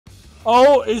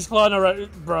Oh, he's flying around,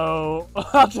 bro.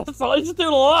 He's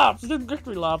doing laps. He's doing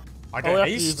victory lap. I get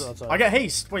haste. I get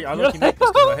haste. Wait, I look you make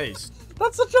this because I haste.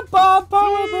 That's such a bad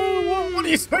power, bro. What are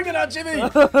you swinging at, Jimmy?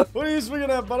 What are you swinging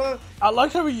at, brother? I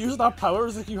like how we use that power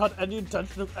as if you had any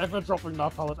intention of ever dropping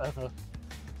that pallet ever.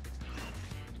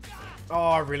 Oh,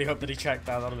 I really hope that he checked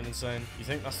that. That would have been insane. You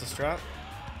think that's the strat?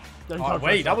 Oh,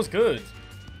 wait, that was good.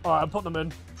 Alright, I'm putting him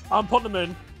in. I'm putting him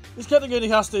in. He's getting in. He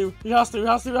has to. He has to. He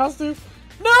has to. He has to.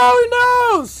 No, he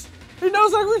knows! He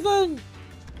knows everything!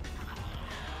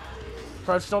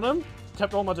 Crouched on him.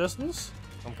 Kept all my distance.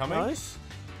 I'm coming. Nice.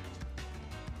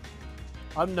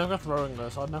 I'm never throwing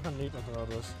this. I never need to throw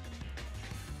this.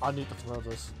 I need to throw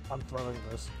this. I'm throwing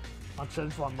this. I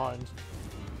changed my mind.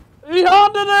 He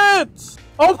handed it!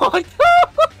 Oh my god!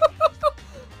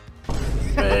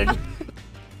 Big.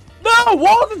 No!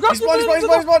 What? He's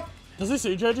one. Does he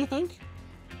see Jay, do you think?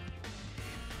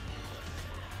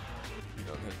 You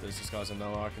don't hit this. This guy's a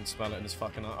no. I can smell it in his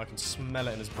fucking eye. I can smell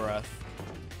it in his breath.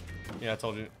 Yeah, I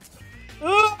told you.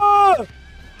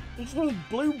 He just threw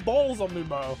blue balls on me,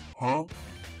 bro. Huh?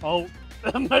 Oh,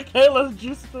 Michaela's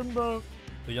juiced him, bro.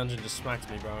 The Yunjin just smacked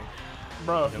me, bro.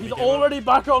 Bro, he's already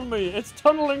back on me. It's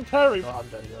tunneling Terry. Oh, I'm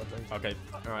dead, I think. Okay,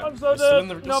 alright. I'm so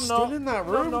dead. No, I'm still in that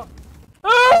room. No,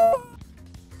 ah!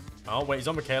 Oh, wait, he's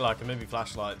on Michaela. I can maybe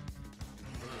flashlight.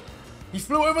 He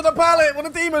flew over the pallet. What a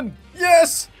demon.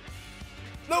 Yes.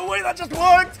 No way, that just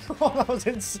worked. Oh, that was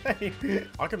insane.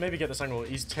 I can maybe get this angle.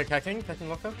 He's pecking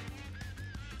locker.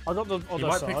 I got the other He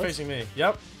might side. pick facing me.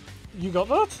 Yep. You got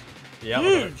that? Yeah.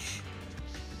 Huge.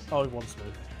 Oh, he wants me.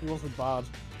 He wants me bad.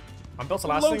 I'm built to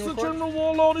last thing. The General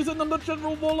Warlord. He's in the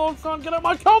General Warlord. Can't get out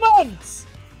my comments.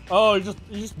 Oh, he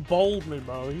just bowled me,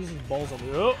 bro. He uses balls on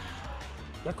me. Oh.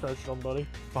 Get crouched on, buddy.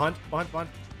 Behind.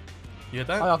 You hit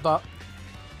that? I have that.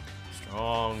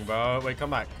 Strong, bro. Wait,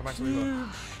 come back to me.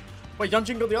 Wait,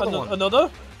 Yunjin got the other one.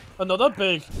 Another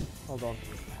big. Hold on.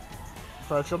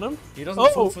 Crouch on him. He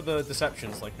doesn't fall for the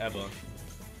deceptions like ever.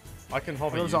 I can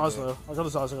hover you. I got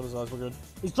his eyes, We're good.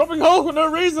 He's dropping Hulk for no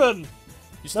reason.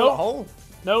 You still at hole?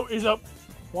 No, he's up.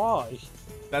 Why?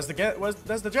 There's the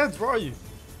Jeds. Where are you?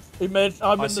 He made.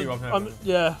 I see what I'm having.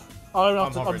 Yeah.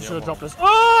 I'm just gonna drop this.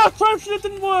 Ah! Crouching, it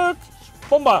didn't work.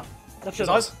 Bomba. That's his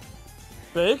eyes.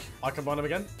 Big. I can blind him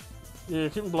again. Yeah,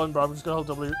 keep him blind, bro. I'm just gonna hold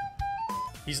W.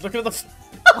 He's looking at the.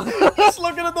 He's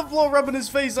looking at the floor, rubbing his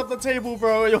face up the table,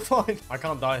 bro. You're fine. I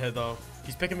can't die here though.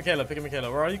 He's picking Michaela.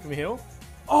 Where are you? Can we heal?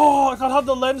 Oh, if I'd had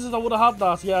the lenses, I would have had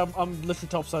that. Yeah, I'm literally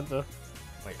top center.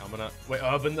 Wait, wait.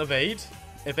 Urban evade.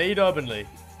 Evade urbanly.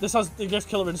 He gets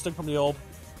killer instinct from the orb.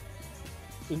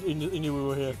 He knew we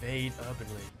were here. Evade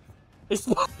urbanly. It's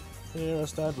not. Here I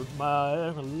stand with my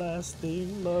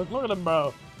everlasting look. Look at him,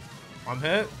 bro. I'm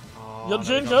hit. Oh,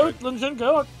 Yunjin,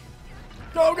 go.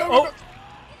 Go.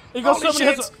 He got so many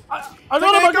hits. I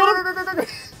got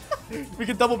him. We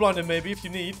can double blind him maybe if you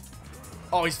need.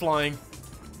 Oh, he's flying.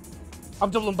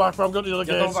 I'm doubling back, bro. I'm going to the other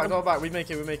game. Double back. We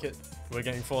make it. We're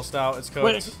getting forced out. It's cooked.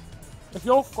 Wait, if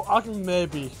you're, I can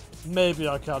maybe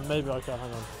I can. Hang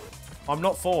on. I'm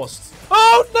not forced.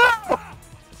 Oh no!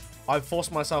 I've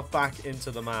forced myself back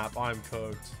into the map. I'm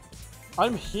cooked.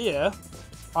 I'm here.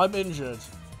 I'm injured.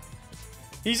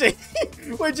 He's a.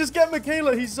 Wait, just get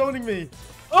Michaela. He's zoning me.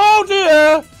 Oh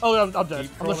dear! Oh, I'm dead.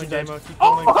 Keep I'm literally dead. Keep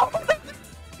oh!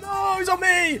 No, he's on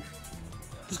me!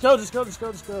 Just go.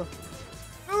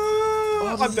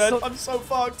 I'm dead. I'm so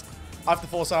fucked. I have to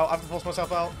force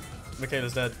myself out.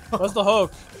 Michaela's dead. Where's the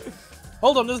hook?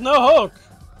 Hold on, there's no hook.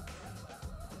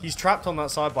 He's trapped on that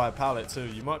side by a pallet too.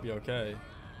 You might be okay.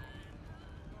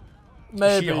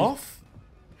 Maybe. Is she off?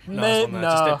 Maybe.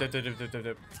 No. Just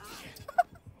dip.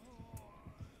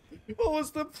 What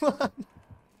was the plan?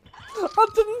 I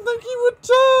didn't think he would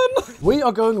turn! We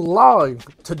are going live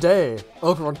today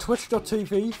over on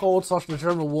twitch.tv/the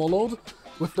General Warlord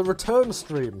with the return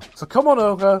stream. So come on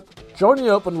over, join the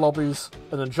open lobbies,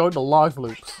 and then join the live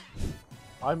loops.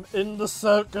 I'm in the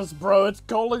circus, bro. It's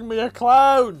calling me a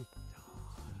clown!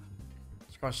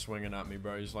 This guy's swinging at me,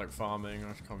 bro. He's like farming.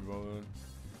 I just can't be bothered.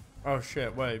 Oh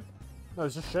shit, wait. No,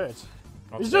 he's just shit.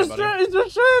 He's just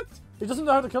shit! He doesn't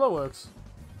know how the killer works.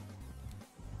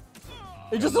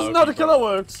 He just doesn't know how the killer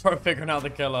works. Bro, figuring out the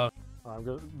killer. I'm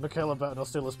good. Michaela better not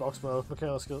steal this box, bro.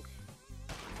 Michaela's skill.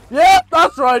 Yeah,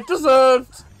 that's right.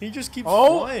 Deserved. He just keeps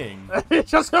flying. He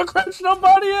just got crouched on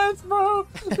by the ass, bro.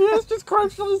 He is just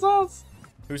crouched on his ass.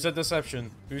 Who said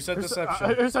deception? Who said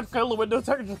deception? Who said fail the window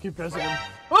tech and just keep pressing him?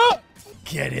 Ah!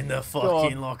 Get in the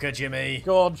fucking locker, Jimmy.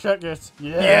 Go on, check it.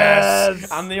 Yes.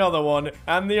 And the other one.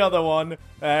 And the other one.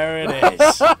 There it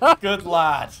is. Good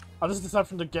lad. I just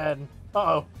deceptioned again.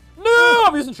 Uh-oh. No,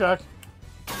 I'm using check.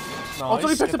 Nice. Oh, so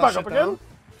he picked it back up again?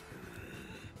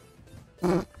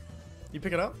 You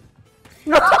pick it up?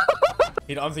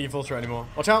 I don't think he full throw anymore.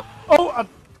 Watch out! Oh, I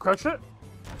crouched it.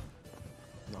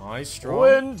 Nice, strong.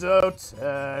 Window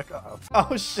tech.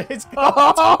 Oh shit, it's cooked.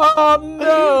 Oh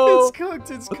no! It's cooked,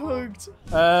 it's cooked.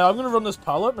 I'm gonna run this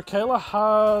pallet. Michaela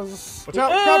has. Watch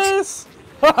out, crouch!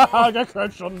 I got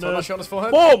crouched on So there. shot on his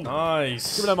forehead. Boom!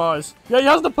 Nice. Give me them eyes. Yeah, he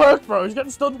has the perk, bro. He's getting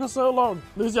stunned for so long.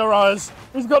 Lose your eyes.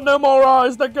 He's got no more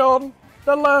eyes. They're gone.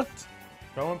 They're left.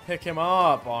 Go and pick him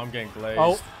up. Oh, I'm getting glazed.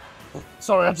 Oh,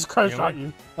 sorry, I just crouched You at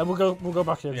you. And we'll go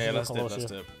back in. Yeah, let's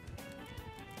dip.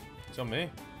 It's on me.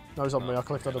 No, he's on me. I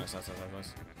clicked on him.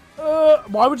 Nice.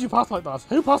 Why would you pass like that?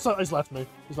 Who passed that? He's left me.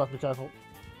 He's left me. Careful.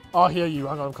 Oh, I hear you.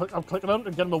 Hang on. I'm clicking him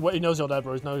and get him away. He knows you're there,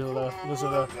 bro. He knows you're there. He knows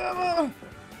you're there.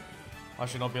 I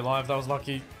should not be alive. That was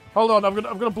lucky. Hold on. I'm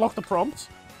gonna block the prompt.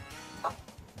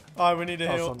 Oh, we need a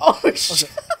heal. Son. Oh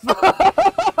shit.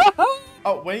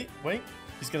 Oh wait.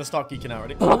 He's gonna start geeking out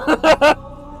already.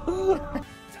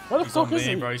 Where the He's fuck on is me,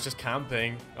 he? bro. He's just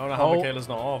camping. I don't know how Michaela's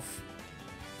not off.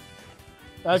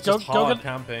 It's Go just hard get.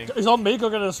 camping. He's on me. Go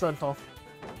get his strength off.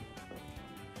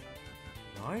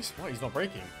 Nice. What? He's not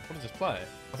breaking. What is this play?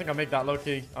 I think I make that low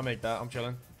key. I make that. I'm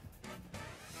chilling.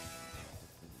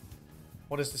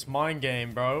 What is this mind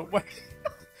game, bro?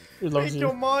 He loves Make you.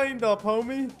 your mind up,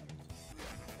 homie.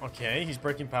 Okay, he's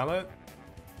breaking pallet.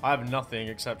 I have nothing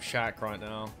except Shack right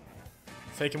now.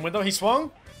 Faking window. He swung.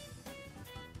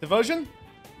 Diversion.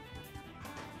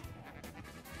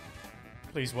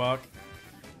 Please work.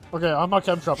 Okay, I'm my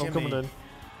chem trap. I'm Jimmy. coming in.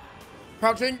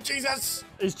 Crouching. Jesus.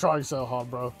 He's trying so hard,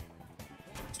 bro.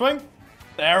 Swing.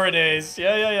 There it is.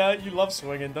 Yeah. You love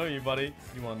swinging, don't you, buddy?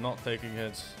 You are not taking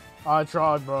hits. I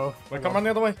tried, bro. Wait, come run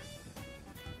the other way.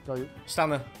 Got you.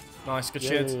 Stand there. Nice, good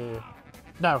shit. Yeah.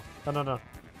 No.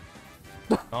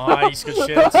 Nice, good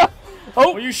shit.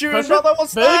 Oh, What are you shooting, pressure. brother?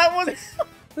 What's Big. that? What?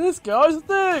 This guy's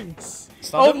thinks.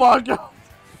 Stun Oh him. my god.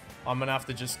 I'm gonna have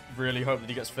to just really hope that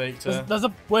he gets faked. There's a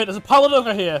pallet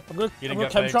over here. I'm He gonna didn't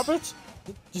chem get trap it.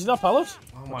 Did you see that pallet?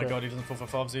 Oh my Okay. god, he doesn't fall for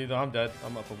fobs either. I'm dead.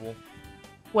 I'm up a wall.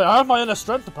 Wait, I have my inner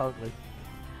strength apparently.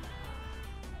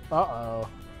 Uh-oh.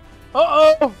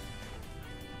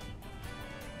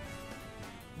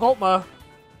 Gotma.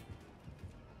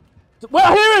 Wait,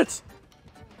 I hear it!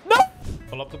 No!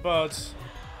 Pull up the birds.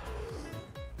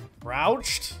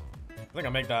 Crouched? I think I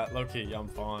make that low key. Yeah, I'm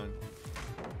fine.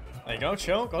 There you go.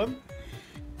 Chill. Got him.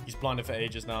 He's blinded for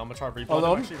ages now. I'm gonna try to reblind Hold him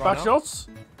on. actually right Back now. shots.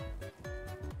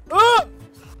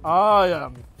 Ah! I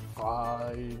am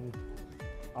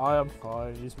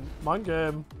fine. He's mind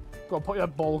game. Gotta put your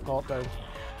ball cart down.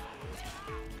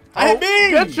 Hit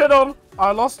me! Get shit on!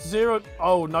 I lost 0.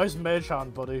 Oh, nice mage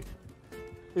hand, buddy.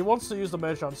 He wants to use the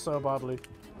mage hand so badly.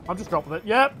 I'm just dropping it.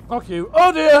 Yep, fuck you.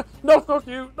 Oh dear! No, fuck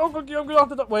you! No, fuck you! I'm gonna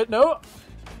have to. Wait, no!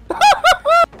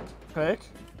 Fake.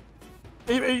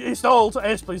 He stole.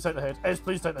 Ace, please take the hit. Ace,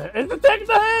 please take the hit. Ace, take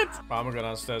the hit! Right, I'm gonna go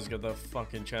downstairs and get the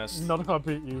fucking chest. None can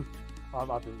beat you. I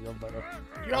beat you. I'm better.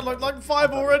 You got like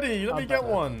 5 already. Let me get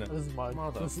better. one. This is mine.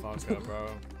 Motherfucker, bro.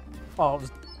 Oh,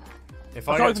 If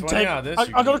I get 20 out of this,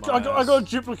 I got a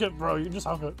duplicate, bro. You can just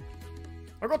have it.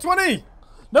 I got 20!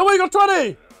 No way, you got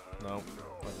 20! No.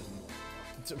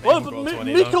 Well, but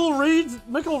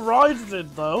Mikkel Rides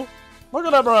did, though. Look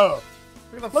at that, bro.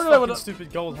 Look at that Look at fucking that.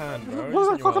 stupid gold hand, bro.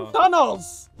 Look at You fucking are-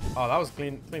 Thanos! Oh, that was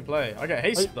clean play. I get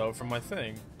haste, though, from my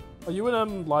thing. Are you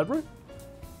in library?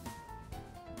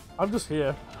 I'm just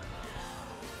here.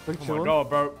 Oh my god,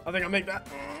 bro. I think I make that.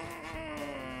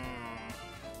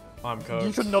 I'm cooked.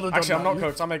 You should not have done Actually, I'm that. not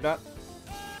cooked. I'll make that.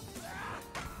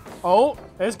 Oh,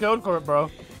 he's going for it, bro.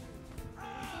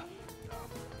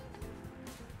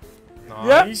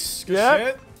 Nice. Good Yep.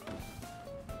 shit.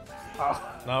 Oh.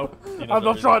 No. I'm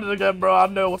not trying it again, bro. I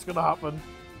know what's gonna happen.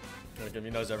 He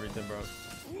knows everything, bro.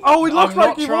 Oh, he looked I'm like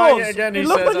not he trying was. it again, he he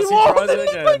looked says like as he he was. tries it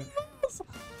again.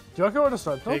 Do you reckon we're in a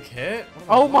strength? Big hit.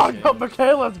 Oh my god,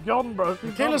 Michaela's gone, bro.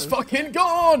 Michaela's fucking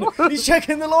gone. He's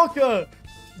checking the locker.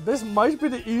 This might be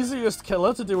the easiest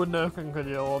killer to do a nerfing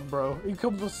video on, bro. He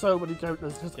comes with so many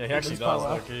counters. Just Yeah, he actually does.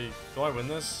 power. Loki. Do I win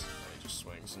this? He just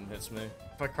swings and hits me.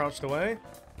 If I crouched away,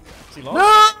 is he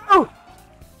lost? No!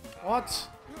 What?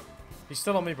 He's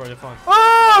still on me, bro. You're fine.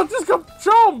 Oh, just got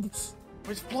jumped!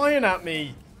 He's flying at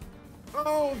me.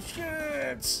 Oh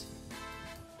shit!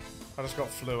 I just got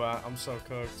flew at. I'm so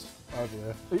cooked. Oh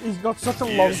dear. He's got such a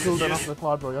He long is, cooldown he is. after the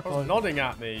cloud, bro. You're I was fine. nodding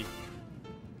at me.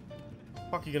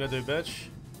 Fuck you gonna do, bitch?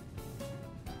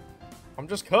 I'm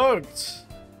just cooked.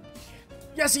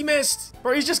 Yes, he missed!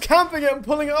 Bro, he's just camping it and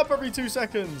pulling it up every 2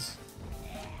 seconds.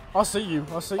 I see you.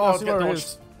 I see Oh, get where he dodged.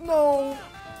 is. No!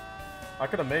 I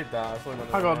could have made that. I thought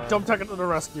Hang on, jump tech into the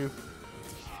rescue.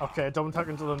 Okay, jump tech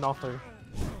into the nothing.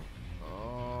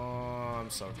 Oh, I'm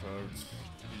so cooked.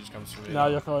 He just comes for me. Now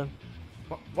you're fine.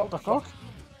 What the fuck?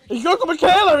 He's going to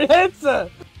Michaela, he hates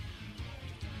it!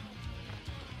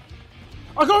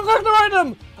 I got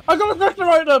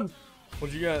Vecna him!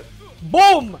 What'd you get?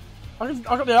 Boom! I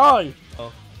got the eye.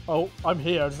 Oh. Oh, I'm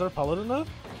here. Is there a paladin there?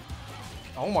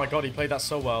 Oh my god, he played that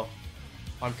so well.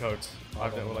 I'm cooked. I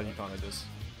don't let you can't hit this.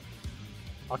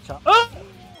 I can't. Ah!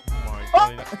 Oh my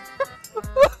god.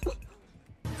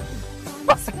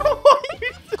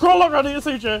 Crawl already, it's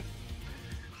CJ.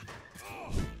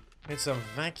 It's a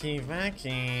vacky.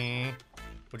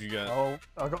 What'd you get? Oh,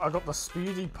 I got the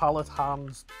speedy pallet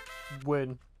hands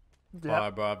win. Yep.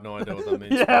 Alright, bro, I have no idea what that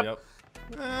means. Yep.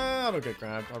 I don't get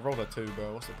grabbed. I rolled a 2,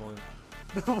 bro. What's the point?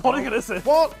 What are you gonna say?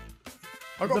 What?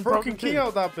 I got a broken key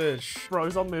out that bitch. Bro,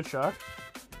 he's on me a check.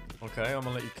 Okay, I'm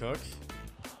gonna let you cook.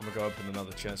 I'm gonna go open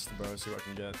another chest, bro, see what I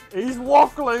can get. He's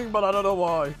waffling, but I don't know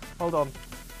why. Hold on.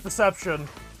 Deception.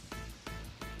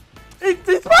 He's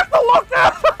back the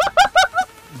locker!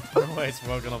 No way, it's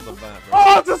woken up the bat, bro.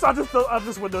 Oh, I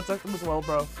just window checked him as well,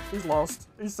 bro. He's lost.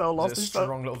 He's so lost. He's a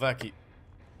strong little vacky.